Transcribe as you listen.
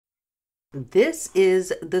This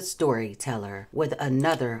is the storyteller with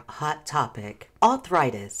another hot topic.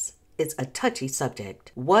 Arthritis is a touchy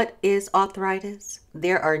subject. What is arthritis?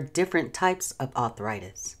 There are different types of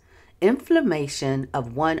arthritis. Inflammation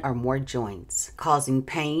of one or more joints, causing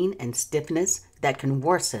pain and stiffness that can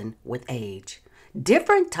worsen with age.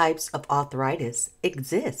 Different types of arthritis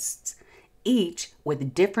exist, each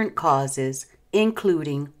with different causes,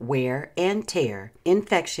 including wear and tear,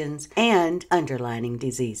 infections, and underlying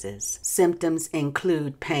diseases. Symptoms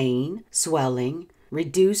include pain, swelling,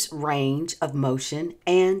 reduced range of motion,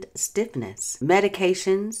 and stiffness.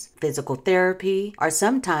 Medications, physical therapy, or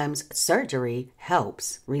sometimes surgery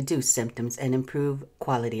helps reduce symptoms and improve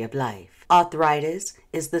quality of life. Arthritis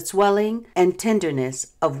is the swelling and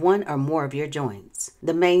tenderness of one or more of your joints.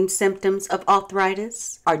 The main symptoms of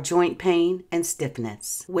arthritis are joint pain and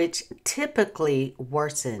stiffness, which typically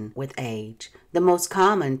worsen with age. The most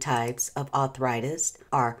common types of arthritis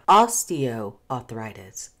are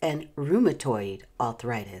osteoarthritis and rheumatoid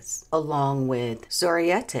arthritis, along with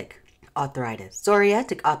psoriatic arthritis.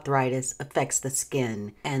 Psoriatic arthritis affects the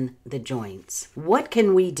skin and the joints. What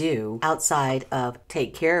can we do outside of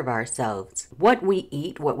take care of ourselves? What we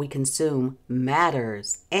eat, what we consume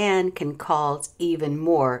matters and can cause even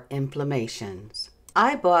more inflammations.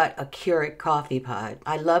 I bought a Keurig coffee pot.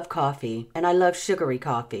 I love coffee and I love sugary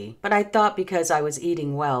coffee, but I thought because I was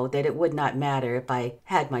eating well that it would not matter if I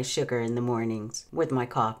had my sugar in the mornings with my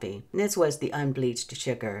coffee. This was the unbleached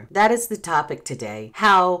sugar. That is the topic today.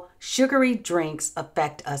 How sugary drinks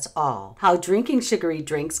affect us all. How drinking sugary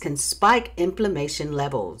drinks can spike inflammation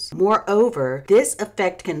levels. Moreover, this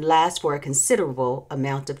effect can last for a considerable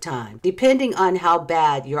amount of time, depending on how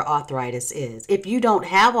bad your arthritis is. If you don't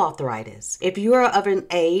have arthritis, if you are of an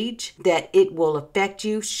age that it will affect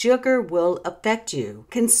you, sugar will affect you.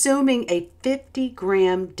 Consuming a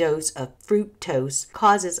 50-gram dose of fructose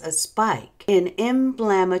causes a spike in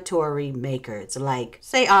inflammatory makers like,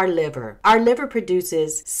 say, our liver. Our liver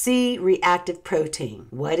produces C-reactive protein.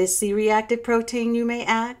 What is C-reactive protein, you may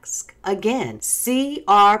ask? Again,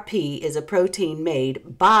 CRP is a protein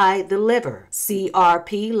made by the liver.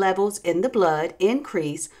 CRP levels in the blood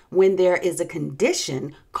increase when there is a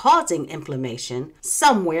condition causing inflammation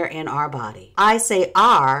somewhere in our body. I say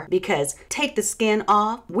our because take the skin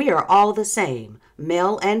off, we are all the same.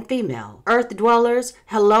 Male and female. Earth dwellers,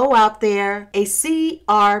 hello out there. A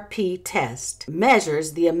CRP test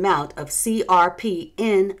measures the amount of CRP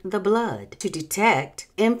in the blood to detect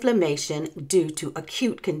inflammation due to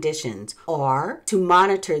acute conditions or to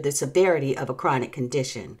monitor the severity of a chronic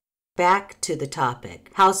condition. Back to the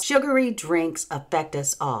topic. How sugary drinks affect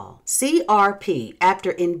us all. CRP,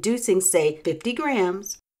 after inducing, say, 50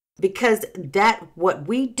 grams, because that what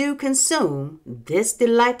we do consume, this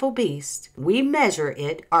delightful beast, we measure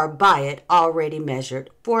it or buy it already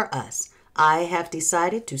measured for us. I have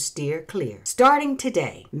decided to steer clear. Starting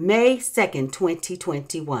today, May 2nd,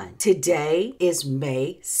 2021. Today is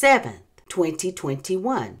May 7th,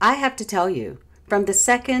 2021. I have to tell you, from the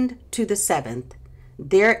 2nd to the 7th,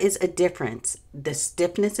 there is a difference. The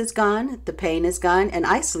stiffness is gone, the pain is gone, and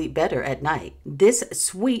I sleep better at night. This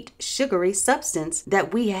sweet, sugary substance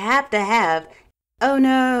that we have to have. Oh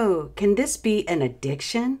no, can this be an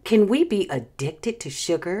addiction? Can we be addicted to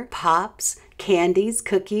sugar, pops, candies,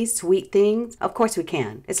 cookies, sweet things? Of course we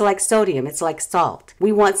can. It's like sodium, it's like salt.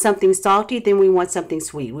 We want something salty, then we want something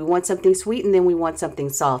sweet. We want something sweet, and then we want something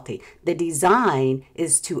salty. The design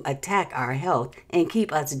is to attack our health and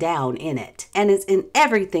keep us down in it. And it's in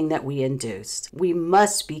everything that we induce. We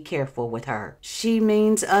must be careful with her. She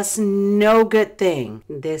means us no good thing.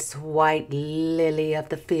 This white lily of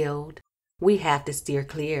the field. We have to steer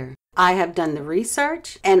clear. I have done the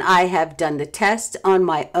research and I have done the test on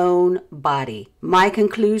my own body. My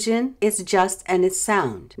conclusion is just and it's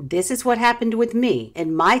sound. This is what happened with me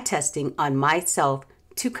in my testing on myself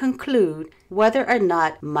to conclude whether or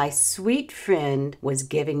not my sweet friend was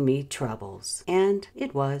giving me troubles. And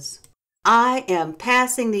it was. I am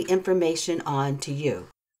passing the information on to you.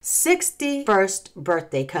 61st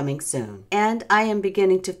birthday coming soon, and I am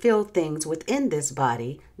beginning to feel things within this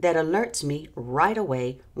body that alerts me right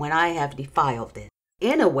away when I have defiled it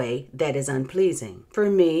in a way that is unpleasing. For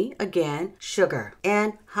me, again, sugar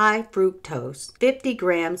and high fructose, 50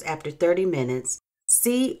 grams after 30 minutes.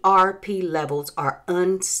 CRP levels are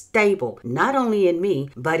unstable, not only in me,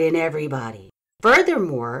 but in everybody.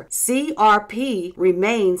 Furthermore, CRP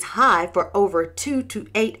remains high for over 2 to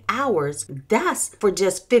 8 hours. That's for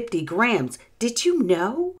just 50 grams. Did you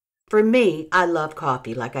know? For me, I love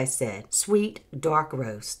coffee, like I said, sweet, dark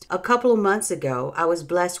roast. A couple of months ago, I was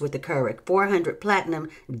blessed with the Keurig 400 Platinum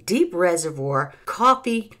Deep Reservoir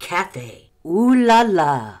Coffee Cafe. Ooh la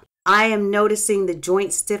la. I am noticing the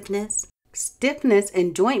joint stiffness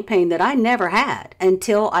and joint pain that I never had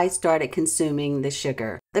until I started consuming the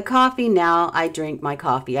sugar. The coffee, now I drink my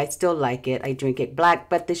coffee. I still like it. I drink it black,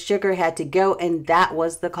 but the sugar had to go, and that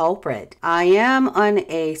was the culprit. I am on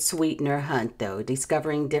a sweetener hunt though,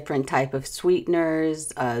 discovering different type of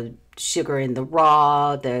sweeteners, sugar in the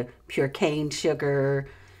raw, the pure cane sugar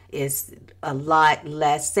is a lot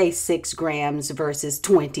less, say 6 grams versus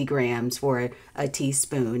 20 grams for a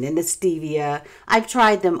teaspoon. And the stevia, I've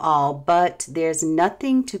tried them all, but there's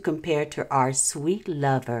nothing to compare to our sweet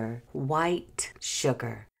lover, white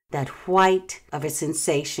sugar. That white of a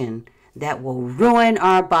sensation that will ruin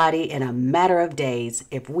our body in a matter of days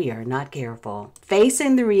if we are not careful.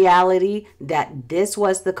 Facing the reality that this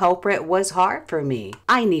was the culprit was hard for me.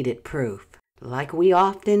 I needed proof. Like we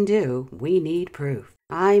often do, we need proof.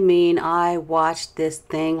 I watched this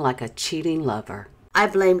thing like a cheating lover. I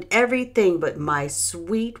blamed everything but my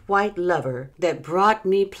sweet white lover that brought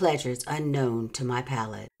me pleasures unknown to my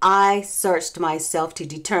palate. I searched myself to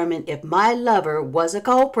determine if my lover was a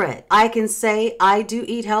culprit. I can say I do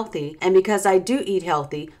eat healthy, and because I do eat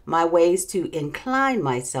healthy, my ways to incline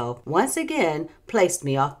myself once again placed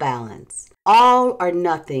me off balance. All or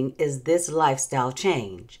nothing is this lifestyle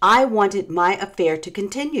change. I wanted my affair to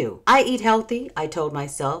continue. I eat healthy, I told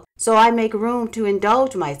myself, so I make room to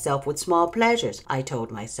indulge myself with small pleasures, I told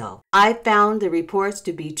myself. I found the reports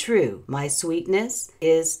to be true. My sweetness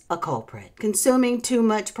is a culprit. Consuming too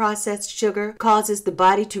much processed sugar causes the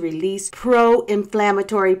body to release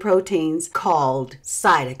pro-inflammatory proteins called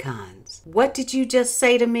cytokines. What did you just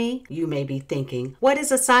say to me? You may be thinking, what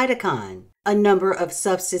is a cytokine? A number of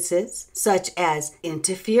substances such as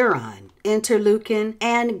interferon, interleukin,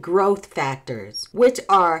 and growth factors, which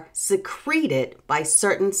are secreted by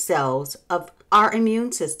certain cells of our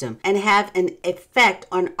immune system and have an effect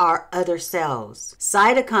on our other cells.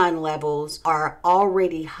 Cytokine levels are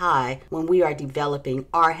already high when we are developing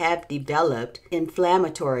or have developed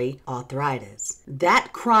inflammatory arthritis.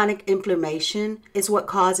 That chronic inflammation is what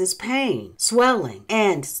causes pain, swelling,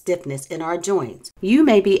 and stiffness in our joints. You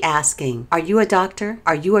may be asking, are you a doctor?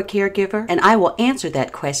 Are you a caregiver? And I will answer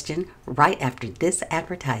that question right after this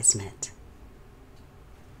advertisement.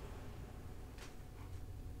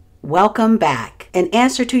 Welcome back. In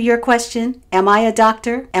answer to your question, am I a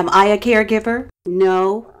doctor? Am I a caregiver?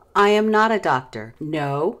 No, I am not a doctor.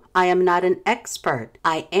 No, I am not an expert.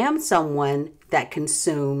 I am someone that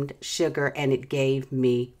consumed sugar and it gave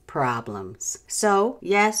me problems. So,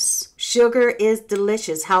 yes, sugar is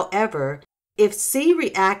delicious. However, if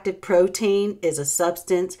C-reactive protein is a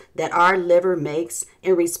substance that our liver makes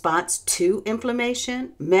in response to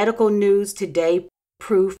inflammation, medical news today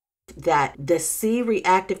proof that the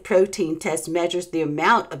C-reactive protein test measures the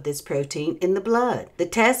amount of this protein in the blood. The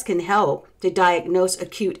test can help to diagnose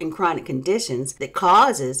acute and chronic conditions that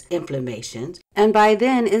causes inflammation, and by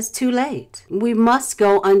then it's too late. We must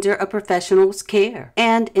go under a professional's care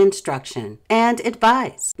and instruction and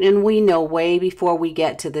advice. And we know way before we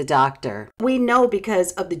get to the doctor. We know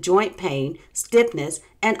because of the joint pain, stiffness,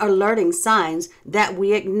 and alerting signs that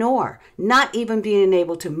we ignore, not even being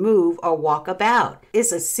able to move or walk about.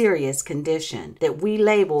 It's a serious condition that we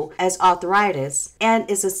label as arthritis, and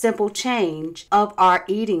it's a simple change of our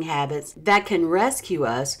eating habits that can rescue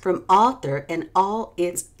us from author and all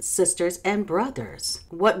its sisters and brothers.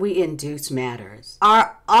 What we induce matters.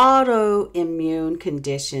 Our autoimmune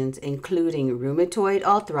conditions, including rheumatoid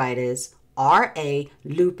arthritis, RA,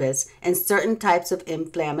 lupus, and certain types of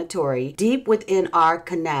inflammatory deep within our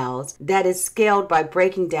canals that is scaled by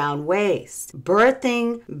breaking down waste.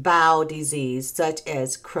 Birthing bowel disease such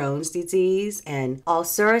as Crohn's disease and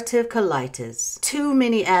ulcerative colitis. Too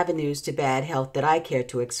many avenues to bad health that I care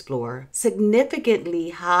to explore.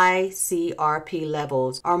 Significantly high CRP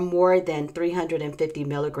levels are more than 350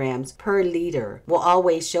 milligrams per liter will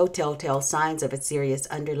always show telltale signs of a serious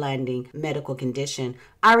underlying medical condition.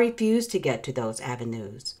 I refuse to get to those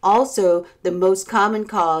avenues. Also, the most common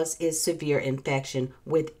cause is severe infection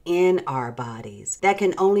within our bodies that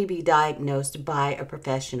can only be diagnosed by a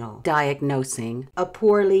professional. Diagnosing a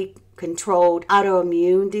poorly controlled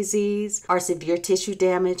autoimmune disease or severe tissue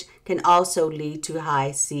damage can also lead to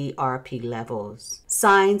high CRP levels.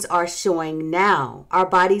 Signs are showing now. Our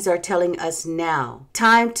bodies are telling us now.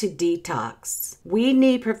 Time to detox. We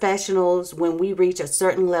need professionals when we reach a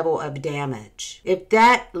certain level of damage. If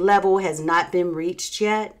that level has not been reached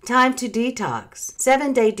yet, time to detox.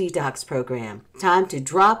 7-day detox program. Time to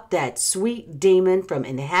drop that sweet demon from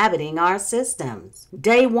inhabiting our systems.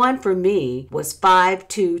 Day 1 for me was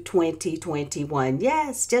 5/2/2021.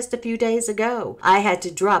 Yes, just a few days ago. I had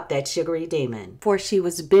to drop that sugary demon, for she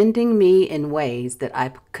was bending me in ways that I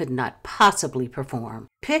could not possibly perform.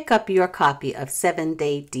 Pick up your copy of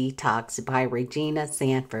 7-Day Detox by Regina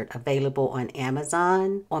Sanford, available on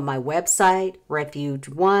Amazon, on my website,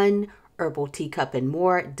 Refuge1,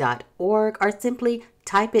 herbalteacupandmore.org, or simply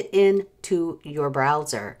type it into your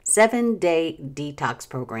browser. 7-Day Detox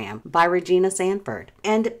Program by Regina Sanford.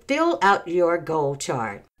 And fill out your goal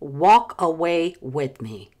chart. Walk away with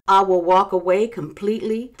me. I will walk away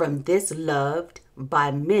completely from this loved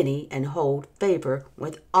by many and hold favor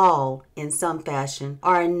with all in some fashion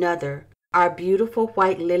or another. Our beautiful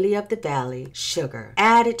white lily of the valley, sugar,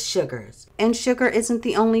 added sugars. And sugar isn't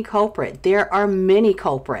the only culprit. There are many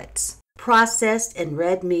culprits. Processed and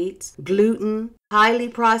red meats, gluten, highly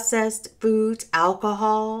processed foods,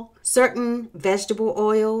 alcohol, certain vegetable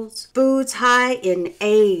oils, foods high in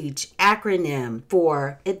AGE, acronym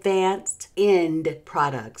for Advanced End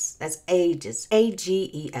Products. That's AGES,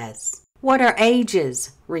 AGES. What are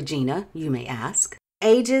AGES, Regina, you may ask?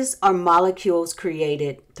 AGES are molecules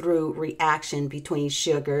created through reaction between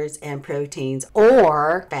sugars and proteins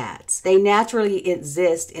or fats. They naturally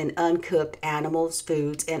exist in uncooked animals'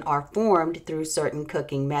 foods and are formed through certain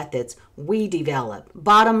cooking methods we develop.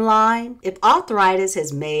 Bottom line, if arthritis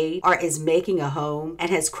has made or is making a home and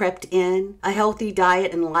has crept in, a healthy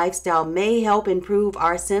diet and lifestyle may help improve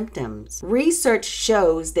our symptoms. Research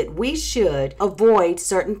shows that we should avoid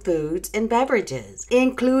certain foods and beverages,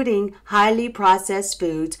 including highly processed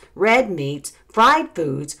foods, red meats, fried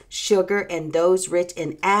foods, sugar, and those rich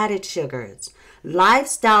in added sugars.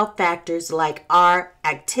 Lifestyle factors like our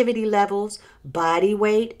activity levels, body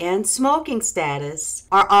weight, and smoking status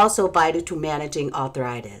are also vital to managing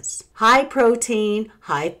arthritis. High protein,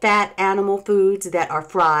 high fat animal foods that are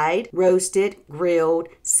fried, roasted, grilled,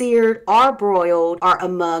 seared, or broiled are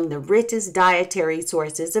among the richest dietary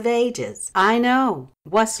sources of AGEs. I know.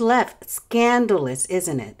 What's left? Scandalous,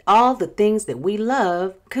 isn't it? All the things that we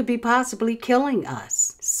love could be possibly killing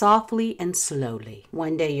us, softly and slowly.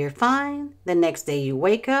 One day you're fine, the next day you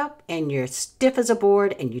wake up and you're stiff as a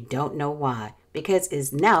board and you don't know why, because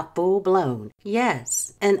it's now full blown.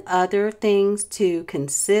 Yes, and other things to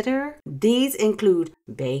consider. These include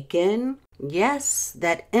bacon. Yes,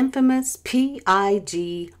 that infamous pig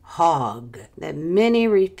hog that many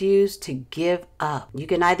refuse to give up. You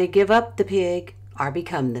can either give up the pig or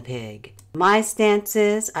become the pig. My stance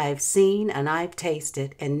is I've seen and I've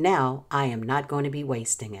tasted, and now I am not going to be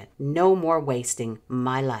wasting it. No more wasting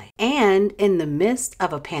my life. And in the midst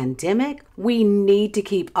of a pandemic, we need to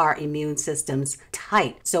keep our immune systems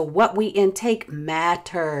tight. So what we intake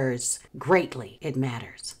matters greatly. It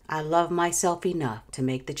matters. I love myself enough to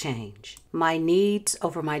make the change. My needs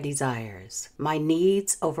over my desires. My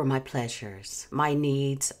needs over my pleasures. My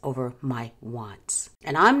needs over my wants.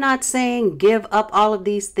 And I'm not saying give up all of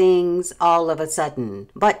these things all of a sudden,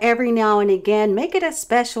 but every now and again, make it a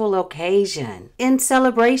special occasion in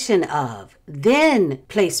celebration of, then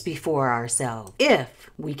place before ourselves,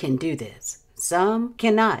 if we can do this. Some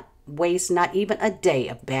cannot. Waste not even a day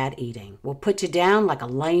of bad eating. Will put you down like a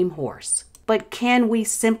lame horse. But can we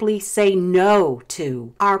simply say no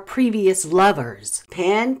to our previous lovers?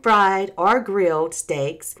 Pan-fried or grilled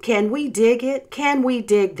steaks. Can we dig it? Can we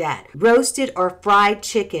dig that? Roasted or fried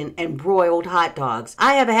chicken and broiled hot dogs.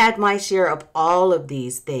 I have had my share of all of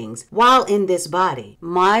these things while in this body.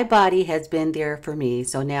 My body has been there for me,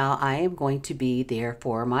 so now I am going to be there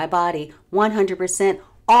for my body 100%.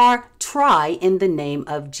 Or try in the name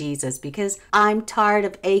of Jesus, because I'm tired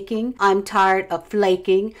of aching, I'm tired of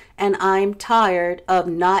flaking, and I'm tired of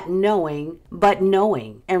not knowing, but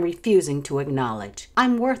knowing and refusing to acknowledge.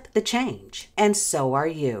 I'm worth the change, and so are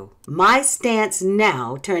you. My stance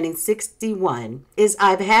now, turning 61, is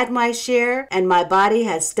I've had my share and my body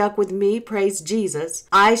has stuck with me, praise Jesus.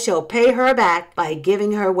 I shall pay her back by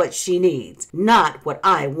giving her what she needs, not what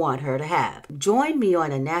I want her to have. Join me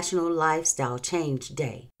on a National Lifestyle Change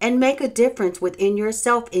Day and make a difference within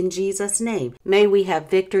yourself in Jesus' name. May we have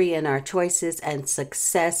victory in our choices and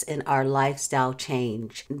success in our lifestyle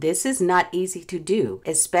change. This is not easy to do,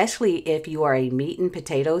 especially if you are a meat and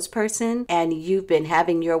potatoes person and you've been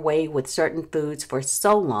having your way with certain foods for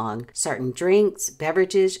so long, certain drinks,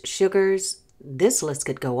 beverages, sugars. This list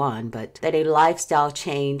could go on, but that a lifestyle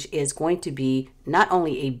change is going to be not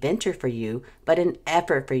only a venture for you, but an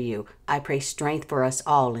effort for you. I pray strength for us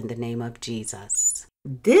all in the name of Jesus.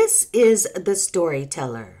 This is The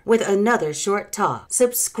Storyteller with another short talk.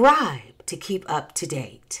 Subscribe to keep up to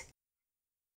date.